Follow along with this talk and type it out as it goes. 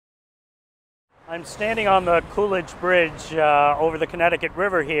I'm standing on the Coolidge Bridge over the Connecticut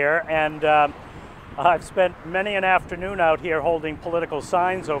River here, and I've spent many an afternoon out here holding political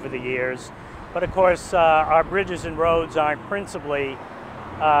signs over the years. But of course, our bridges and roads aren't principally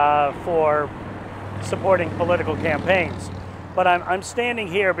for supporting political campaigns. But I'm standing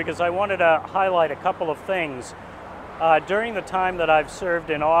here because I wanted to highlight a couple of things. During the time that I've served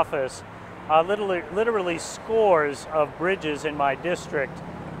in office, literally scores of bridges in my district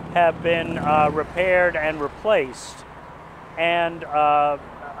have been repaired and replaced, and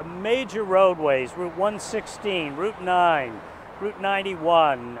major roadways, Route 116, Route 9, Route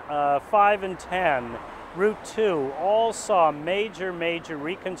 91, 5 and 10, Route 2, all saw major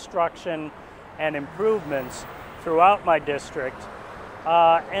reconstruction and improvements throughout my district.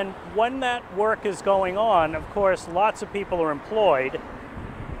 And when that work is going on, of course, lots of people are employed.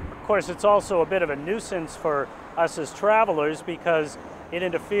 Of course, it's also a bit of a nuisance for us as travelers because it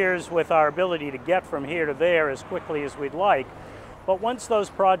interferes with our ability to get from here to there as quickly as we'd like. But once those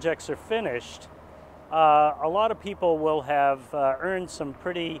projects are finished, a lot of people will have earned some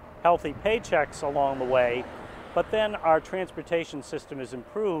pretty healthy paychecks along the way, but then our transportation system is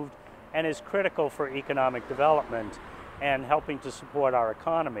improved and is critical for economic development and helping to support our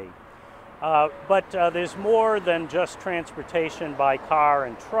economy. But there's more than just transportation by car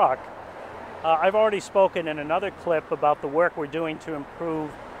and truck. I've already spoken in another clip about the work we're doing to improve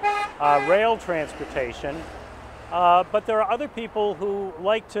rail transportation, but there are other people who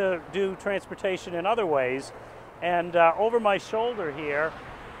like to do transportation in other ways, and over my shoulder here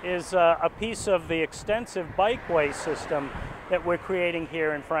is a piece of the extensive bikeway system that we're creating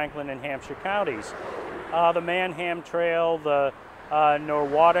here in Franklin and Hampshire counties. The Manham Trail, the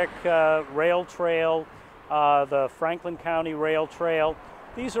Norwottuck Rail Trail, the Franklin County Rail Trail.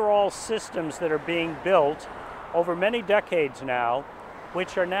 These are all systems that are being built over many decades now,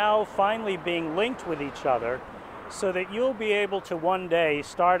 which are now finally being linked with each other so that you'll be able to one day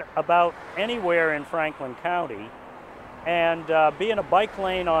start about anywhere in Franklin County and be in a bike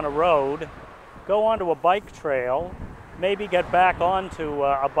lane on a road, go onto a bike trail, maybe get back onto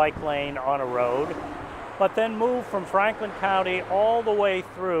a bike lane on a road, but then move from Franklin County all the way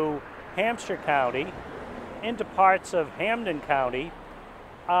through Hampshire County into parts of Hamden County,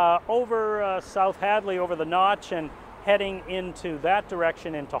 over South Hadley, over the Notch, and heading into that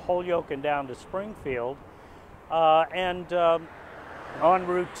direction into Holyoke and down to Springfield, and on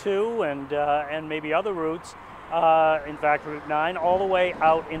Route 2 and maybe other routes, in fact Route 9, all the way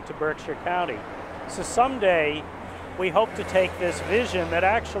out into Berkshire County. So someday we hope to take this vision that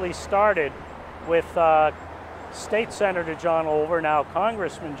actually started with State Senator John Olver, now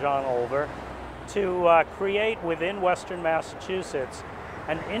Congressman John Olver, to create within Western Massachusetts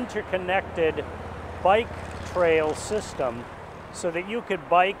an interconnected bike trail system so that you could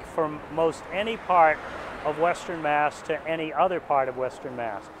bike from most any part of Western Mass to any other part of Western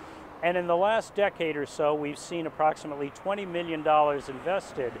Mass. And in the last decade or so, we've seen approximately $20 million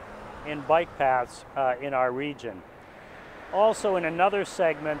invested in bike paths in our region. Also, in another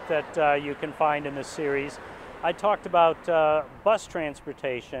segment that you can find in this series, I talked about bus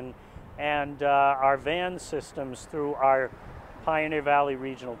transportation and our van systems through our Pioneer Valley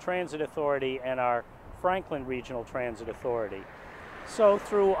Regional Transit Authority and our Franklin Regional Transit Authority. So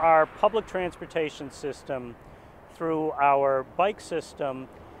through our public transportation system, through our bike system,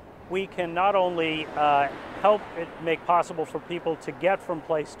 we can not only help it make possible for people to get from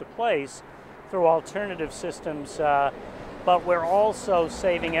place to place through alternative systems, but we're also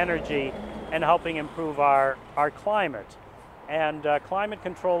saving energy and helping improve our climate. And climate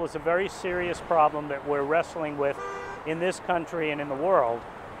control is a very serious problem that we're wrestling with in this country and in the world,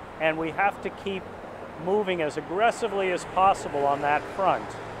 and we have to keep moving as aggressively as possible on that front.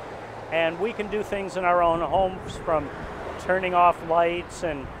 And we can do things in our own homes, from turning off lights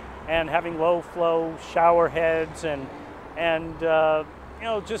and having low flow shower heads and you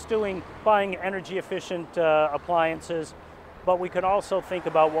know, just buying energy efficient appliances. But we can also think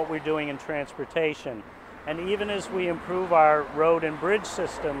about what we're doing in transportation. And even as we improve our road and bridge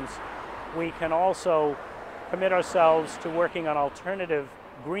systems, we can also commit ourselves to working on alternative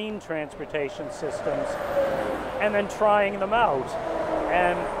green transportation systems and then trying them out.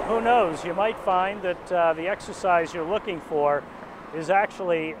 And who knows, you might find that the exercise you're looking for is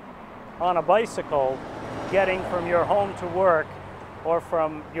actually on a bicycle, getting from your home to work or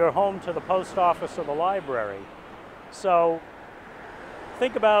from your home to the post office or the library. So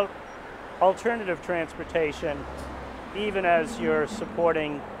think about alternative transportation even as you're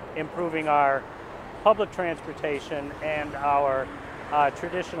supporting improving our public transportation and our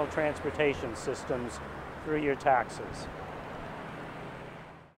traditional transportation systems through your taxes.